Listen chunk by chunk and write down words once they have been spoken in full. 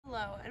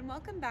Hello, and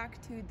welcome back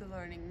to the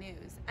Learning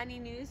News. Any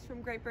news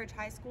from Great Bridge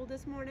High School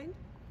this morning?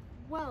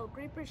 Well,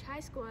 Great Bridge High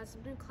School has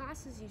some new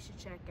classes you should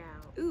check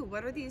out. Ooh,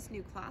 what are these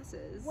new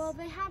classes? Well,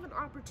 they have an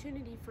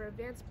opportunity for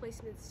advanced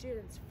placement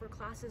students for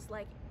classes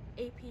like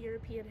AP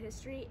European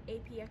History,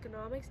 AP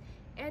Economics,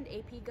 and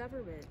AP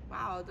Government.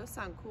 Wow, those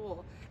sound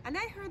cool. And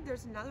I heard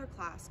there's another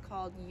class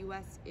called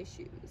US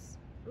Issues.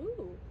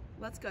 Ooh.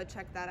 Let's go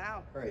check that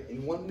out. All right,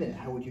 in 1 minute,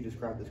 how would you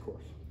describe this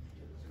course?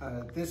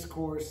 This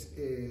course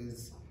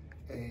is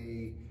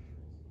a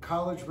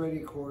college-ready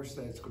course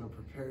that's going to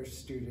prepare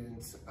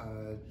students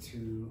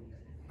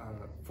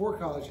for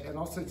college and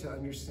also to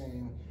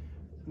understand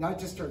not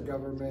just our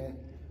government,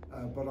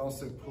 but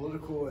also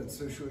political and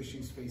social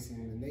issues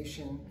facing the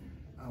nation,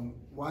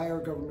 why our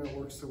government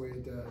works the way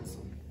it does,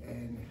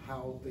 and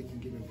how they can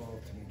get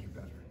involved to make it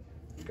better.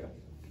 Okay.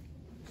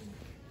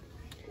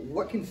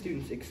 What can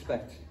students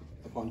expect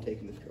upon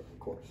taking this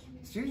course?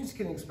 Students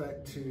can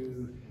expect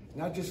to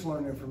not just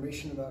learn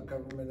information about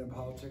government and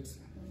politics,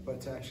 but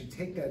to actually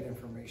take that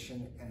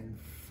information and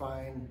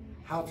find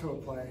how to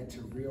apply it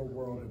to real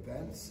world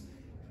events.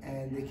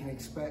 And they can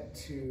expect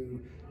to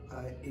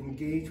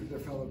engage with their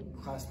fellow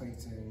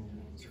classmates in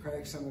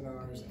Socratic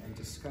seminars and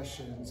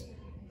discussions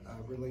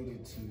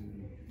related to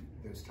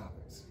those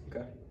topics.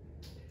 Okay.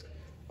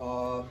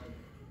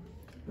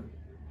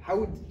 How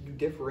would you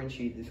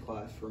differentiate this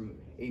class from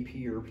AP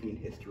European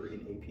History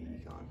and AP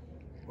Econ?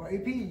 Well,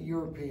 AP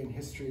European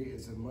History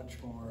is a much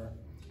more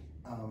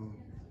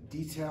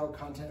detailed,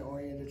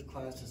 content-oriented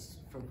class that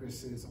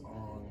focuses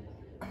on,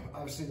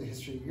 obviously, the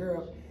history of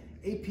Europe.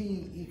 AP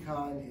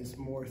Econ is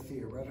more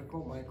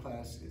theoretical. My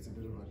class is a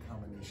bit of a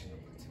combination of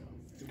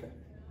the two. Okay.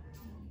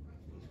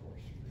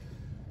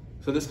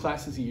 So this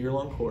class is a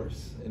year-long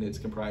course, and it's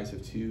comprised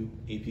of 2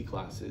 AP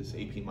classes,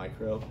 AP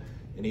Micro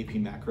and AP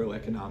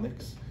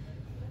Macroeconomics.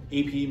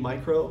 AP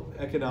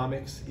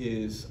Microeconomics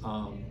is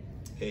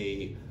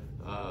a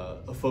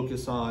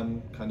focus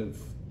on kind of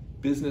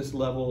business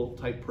level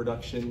type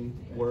production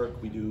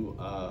work.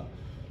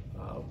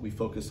 We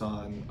focus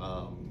on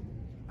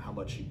how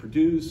much you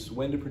produce,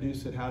 when to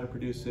produce it, how to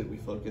produce it. We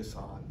focus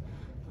on,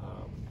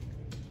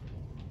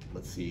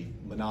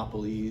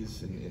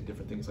 monopolies and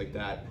different things like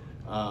that.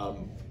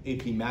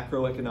 AP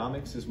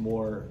Macroeconomics is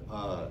more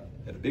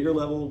at a bigger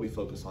level. We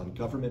focus on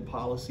government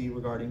policy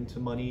regarding to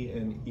money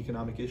and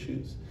economic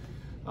issues.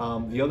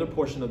 The other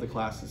portion of the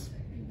class is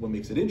what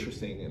makes it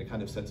interesting, and it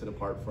kind of sets it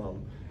apart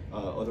from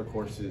other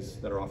courses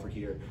that are offered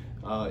here,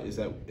 is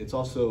that it's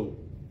also,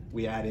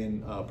 we add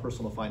in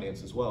personal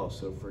finance as well.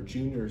 So for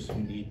juniors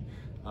who need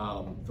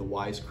the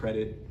WISE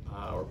credit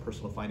or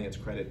personal finance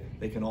credit,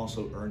 they can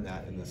also earn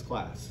that in this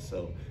class.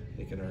 So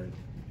they can earn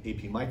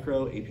AP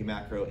Micro, AP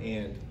Macro,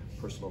 and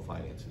personal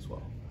finance as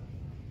well.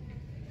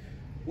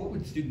 What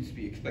would students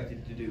be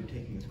expected to do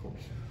taking this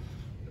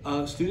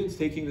course? Students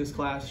taking this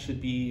class should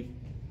be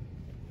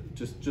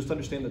just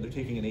understand that they're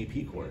taking an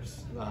AP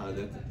course,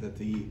 that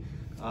the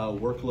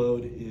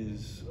workload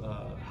is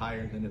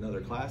higher than in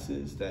other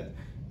classes, that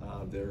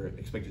they're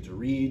expected to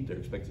read, they're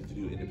expected to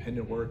do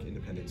independent work,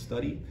 independent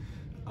study.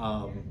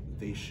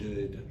 They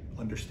should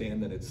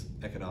understand that it's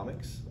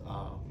economics,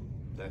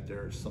 that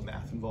there's some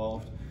math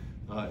involved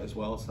as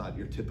well. It's not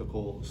your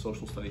typical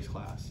social studies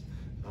class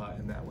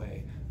in that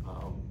way.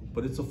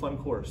 But it's a fun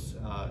course,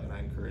 and I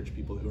encourage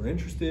people who are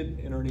interested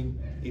in earning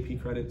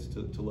AP credits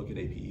to look at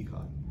AP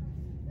Econ.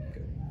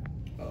 Okay.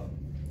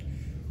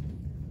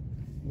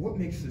 What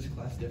makes this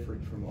class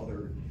different from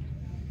other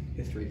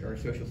history or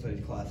social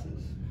studies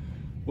classes?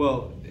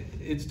 Well,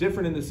 it's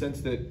different in the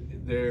sense that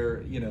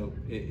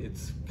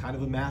it's kind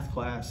of a math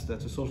class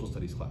that's a social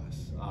studies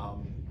class.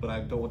 But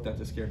I don't want that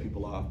to scare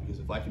people off, because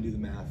if I can do the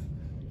math,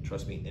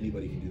 trust me,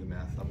 anybody can do the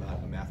math. I'm not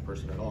a math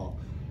person at all.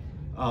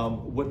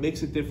 What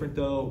makes it different,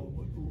 though,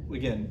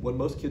 again, what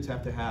most kids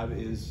have to have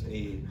is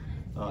the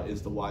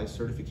WISE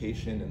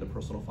certification and the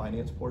personal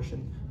finance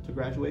portion to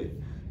graduate.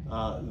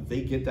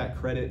 They get that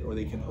credit, or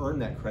they can earn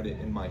that credit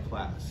in my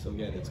class. So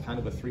again, it's kind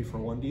of a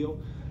 3-for-1 deal.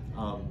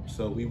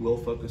 So we will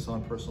focus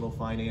on personal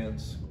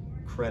finance,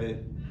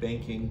 credit,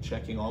 banking,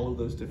 checking, all of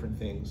those different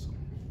things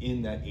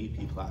in that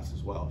AP class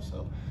as well.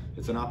 So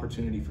it's an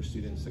opportunity for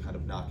students to kind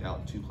of knock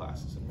out 2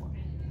 classes in one.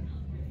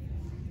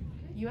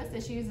 US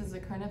Issues is a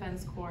current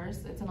events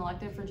course. It's an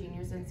elective for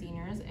juniors and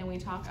seniors, and we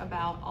talk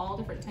about all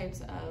different types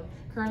of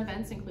current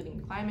events,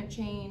 including climate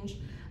change,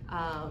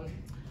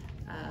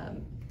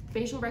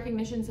 facial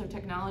recognition, so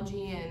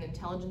technology and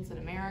intelligence in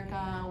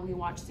America. We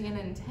watch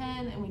CNN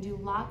 10, and we do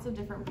lots of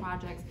different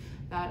projects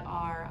that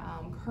are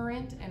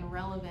current and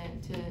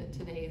relevant to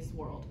today's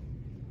world.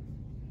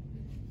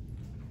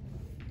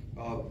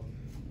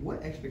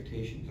 What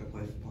expectations are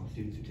placed upon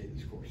students who take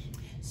this course?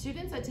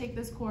 Students that take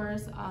this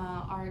course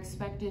are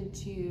expected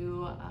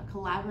to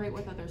collaborate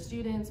with other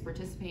students,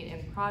 participate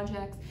in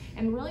projects,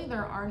 and really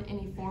there aren't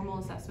any formal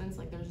assessments,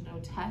 like there's no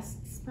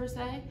tests per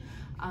se.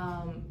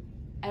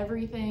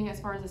 Everything as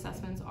far as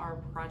assessments are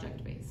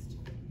project-based.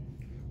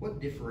 What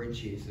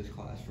differentiates this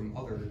class from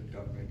other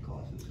government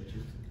classes, such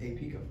as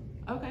AP Government?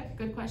 Okay,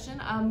 good question.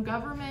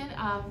 Government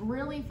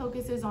really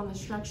focuses on the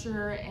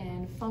structure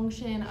and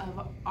function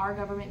of our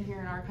government here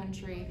in our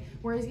country,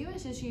 whereas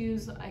U.S.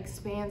 Issues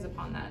expands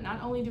upon that.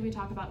 Not only do we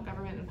talk about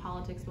government and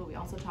politics, but we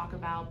also talk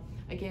about,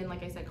 again,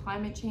 like I said,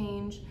 climate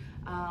change.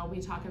 We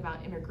talk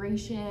about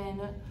immigration.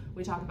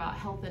 We talk about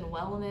health and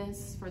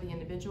wellness for the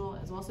individual,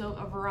 as well as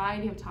a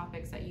variety of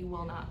topics that you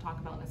will not talk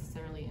about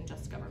necessarily in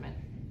just government.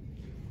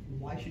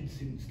 Why should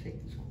students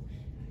take this course?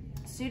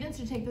 Students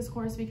should take this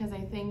course because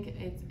I think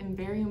it's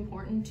very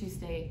important to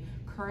stay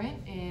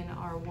current in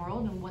our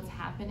world and what's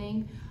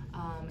happening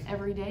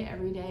every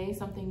day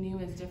something new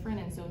is different,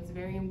 and so it's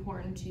very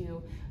important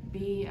to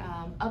be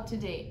up to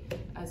date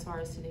as far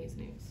as today's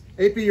news.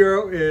 AP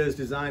Euro is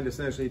designed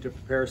essentially to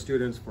prepare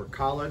students for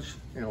college,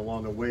 and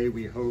along the way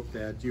we hope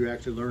that you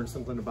actually learn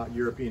something about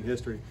European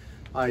history.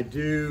 I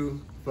do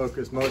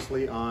focus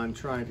mostly on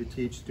trying to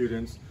teach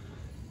students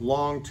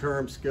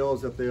long-term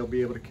skills that they'll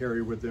be able to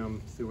carry with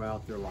them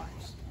throughout their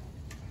lives.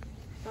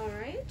 All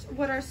right.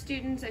 What are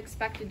students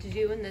expected to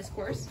do in this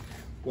course?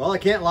 Well, I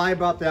can't lie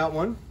about that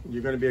one.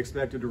 You're going to be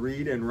expected to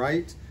read and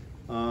write,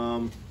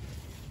 but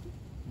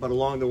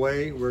along the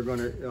way we're going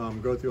to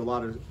go through a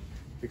lot of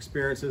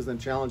experiences and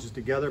challenges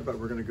together, but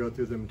we're going to go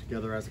through them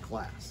together as a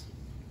class.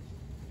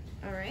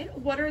 All right.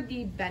 What are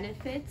the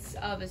benefits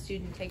of a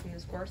student taking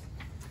this course?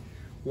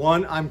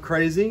 One, I'm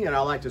crazy and I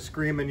like to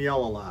scream and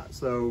yell a lot.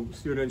 So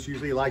students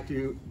usually like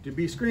to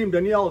be screamed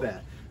and yelled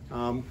at.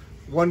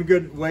 One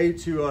good way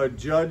to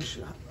judge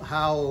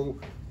how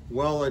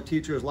well a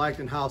teacher is liked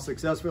and how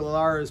successful they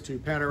are is to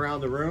pan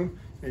around the room,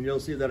 and you'll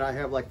see that I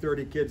have like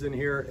 30 kids in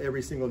here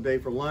every single day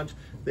for lunch.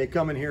 They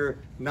come in here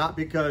not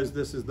because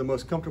this is the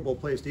most comfortable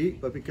place to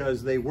eat, but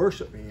because they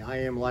worship me. I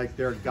am like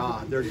their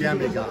God, their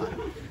demigod.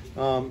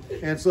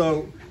 And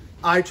so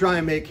I try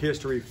and make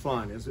history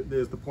fun is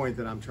the point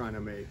that I'm trying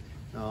to make.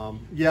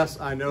 Yes,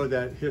 I know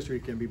that history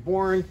can be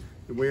boring.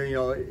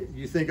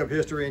 You think of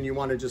history and you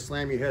want to just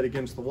slam your head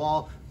against the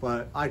wall,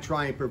 but I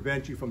try and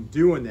prevent you from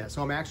doing that.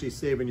 So I'm actually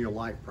saving your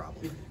life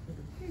probably.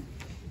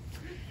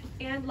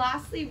 And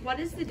lastly, what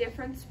is the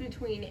difference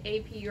between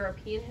AP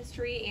European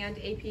History and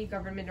AP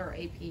Government or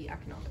AP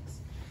Economics?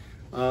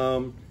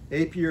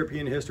 AP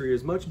European History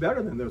is much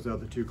better than those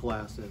other two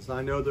classes.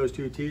 I know those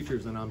two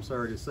teachers, and I'm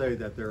sorry to say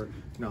that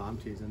I'm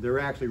teasing. They're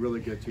actually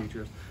really good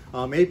teachers.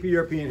 AP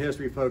European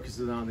History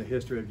focuses on the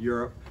history of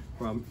Europe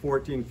from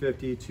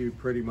 1450 to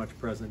pretty much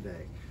present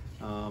day.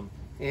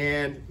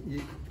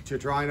 To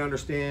try and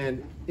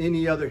understand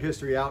any other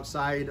history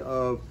outside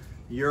of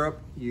Europe,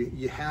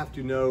 you have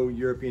to know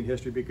European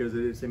history because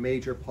it is a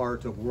major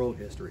part of world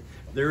history.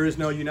 There is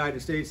no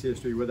United States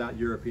history without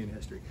European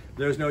history.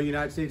 There's no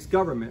United States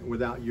government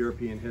without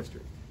European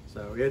history.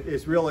 So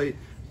it's really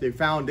the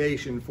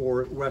foundation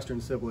for Western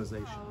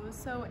civilization. Oh,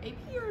 so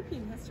AP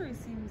European History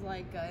seems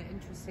like an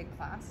interesting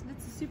class, and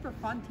it's a super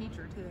fun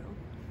teacher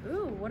too.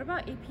 Ooh, what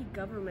about AP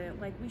Government?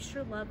 Like, we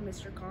sure love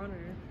Mr.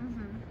 Connor.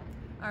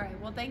 All right,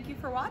 well, thank you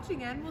for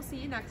watching, and we'll see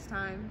you next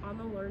time On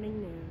the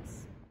Learning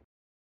News.